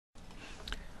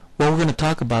What we're going to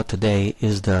talk about today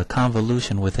is the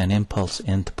convolution with an impulse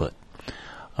input.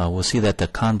 We'll see that the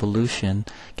convolution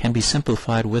can be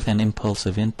simplified with an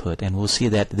impulsive input, and we'll see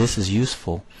that this is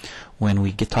useful when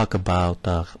we talk about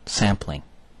sampling.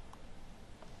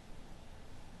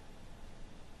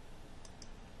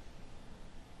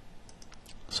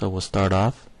 So we'll start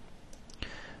off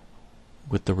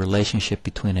with the relationship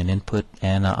between an input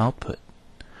and an output.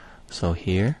 So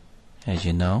here, as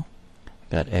you know,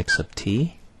 got x sub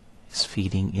t is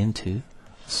feeding into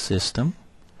system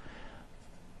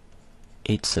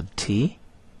h sub t,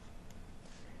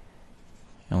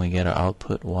 and we get our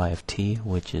output y of t,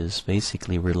 which is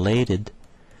basically related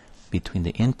between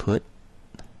the input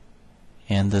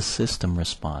and the system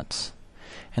response.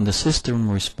 And the system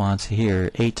response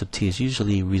here, h sub t, is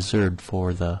usually reserved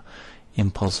for the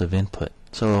impulsive input.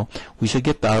 So we should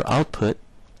get our output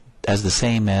as the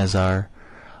same as our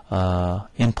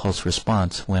impulse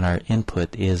response when our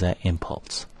input is an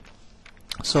impulse.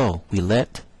 So we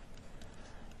let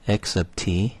x sub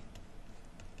t,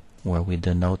 where we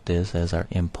denote this as our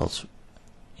impulse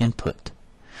input.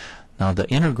 Now the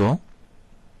integral,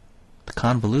 the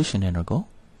convolution integral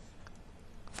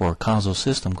for a causal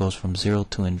system goes from 0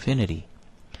 to infinity.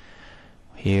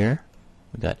 Here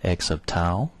we got x sub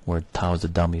tau, where tau is the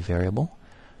dummy variable,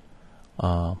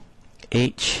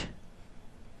 h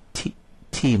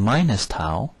t minus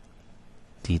tau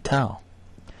d tau.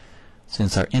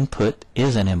 Since our input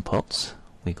is an impulse,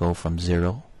 we go from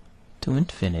 0 to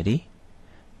infinity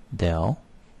del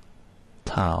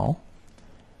tau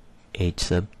h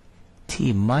sub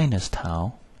t minus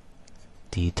tau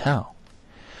d tau.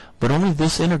 But only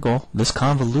this integral, this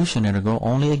convolution integral,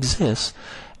 only exists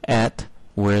at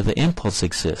where the impulse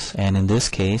exists, and in this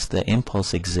case the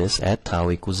impulse exists at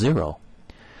tau equals 0.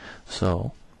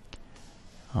 So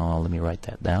let me write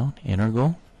that down.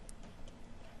 Integral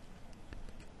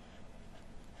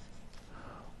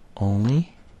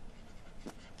only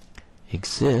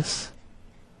exists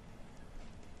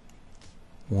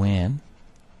when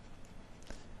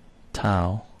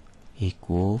tau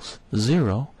equals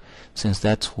 0, since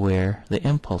that's where the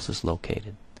impulse is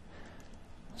located.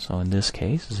 So in this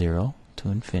case, 0 to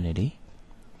infinity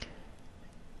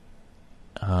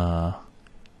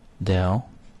del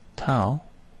tau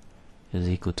is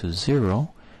equal to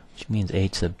 0, which means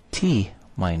h sub t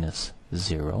minus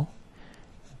 0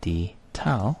 d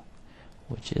tau,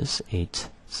 which is h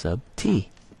sub t.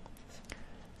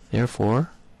 Therefore,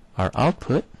 our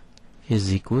output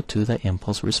is equal to the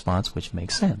impulse response, which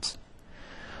makes sense.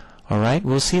 Alright,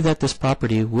 we'll see that this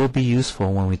property will be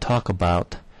useful when we talk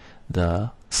about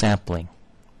the sampling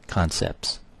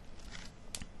concepts.